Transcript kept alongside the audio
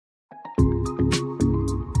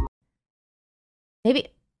Maybe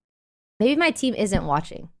my team isn't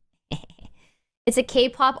watching. It's a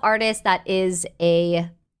K-pop artist that is a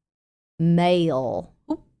male.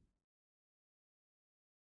 Oop.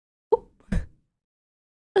 Oop.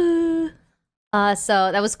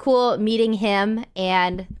 So that was cool meeting him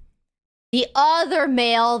and the other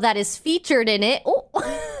male that is featured in it. Oh.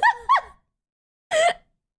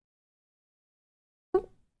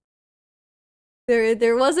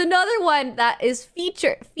 There was another one that is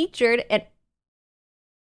featured and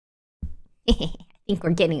I think we're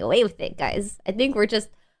getting away with it, guys. I think we're just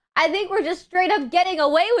straight up getting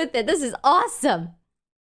away with it. This is awesome.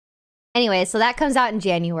 Anyway, so that comes out in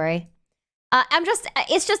January.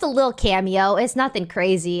 It's just a little cameo. It's nothing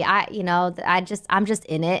crazy. I'm just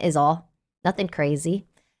in it is all. Nothing crazy.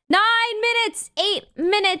 9 minutes, 8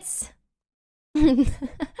 minutes.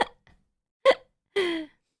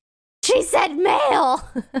 She said male.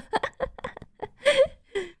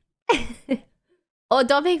 Oh,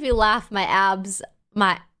 don't make me laugh. My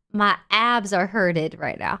abs are hurted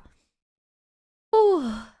right now.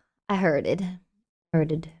 Ooh, I hurted.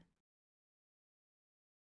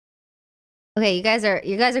 Okay, you guys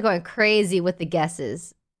are going crazy with the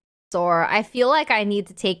guesses. Sore. I feel like I need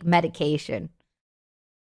to take medication.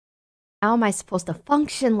 How am I supposed to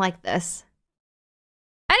function like this?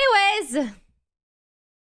 Anyways.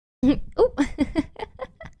 Oop.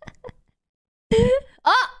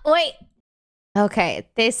 Oh, wait. Okay,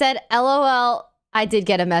 they said, LOL, I did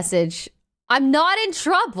get a message. I'm not in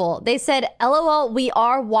trouble. They said, LOL, we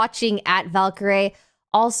are watching at Valkyrae.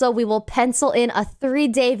 Also, we will pencil in a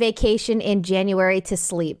 3-day vacation in January to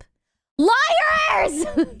sleep. Liars!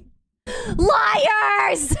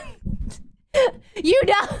 Liars! You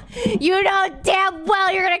know damn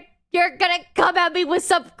well you're gonna come at me with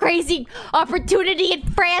some crazy opportunity in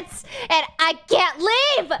France and I can't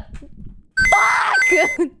leave!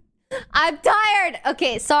 Fuck! I'm tired.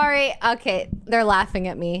 Okay, sorry. Okay, they're laughing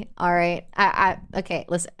at me. All right. Okay,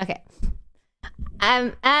 listen. Okay.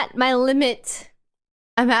 I'm at my limit.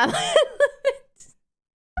 I'm at my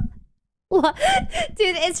limit.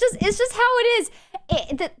 Dude, it's just how it is.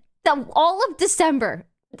 All of December,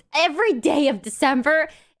 every day of December,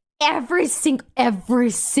 every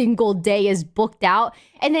single day is booked out,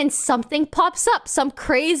 and then something pops up, some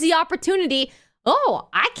crazy opportunity. Oh,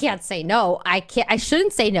 I can't say no. I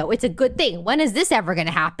shouldn't say no. It's a good thing. When is this ever gonna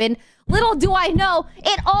happen? Little do I know,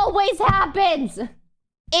 it always happens.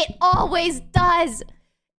 It always does.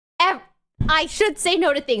 I should say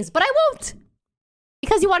no to things, but I won't.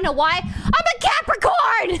 Because you wanna know why? I'm a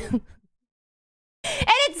Capricorn!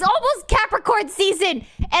 And it's almost Capricorn season,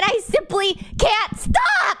 and I simply can't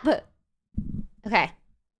stop! Okay.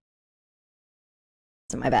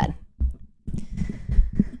 It's my bad.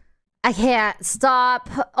 I can't stop.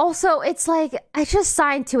 Also, it's like, I just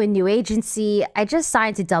signed to a new agency. I just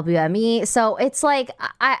signed to WME. So it's like,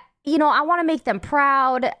 I want to make them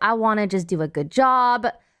proud. I want to just do a good job.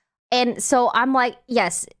 And so I'm like,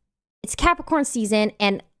 yes, it's Capricorn season.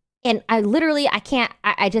 And I can't,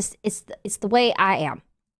 it's the way I am.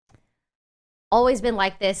 Always been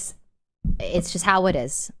like this. It's just how it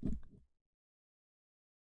is.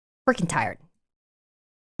 Freaking tired.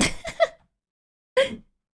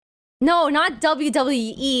 No, not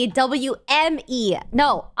WWE, WME.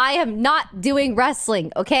 No, I am not doing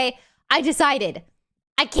wrestling, okay? I decided.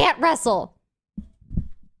 I can't wrestle.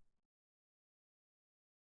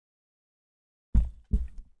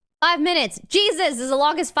 Five minutes. Jesus, this is the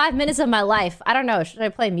longest 5 minutes of my life. I don't know. Should I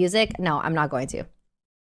play music? No, I'm not going to. I'm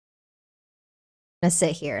gonna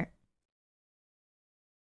sit here.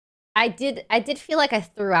 I did feel like I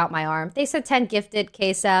threw out my arm. They said 10 gifted,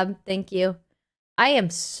 K-Sab. Thank you. I am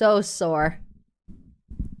so sore.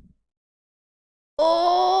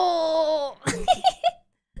 Oh!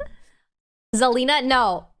 Zelina?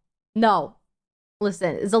 No. No.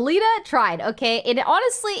 Listen, Zelina tried, okay? And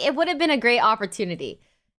honestly, it would have been a great opportunity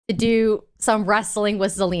to do some wrestling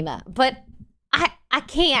with Zelina. But I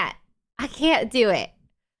can't. I can't do it.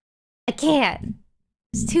 I can't.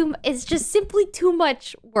 It's just simply too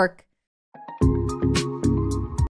much work.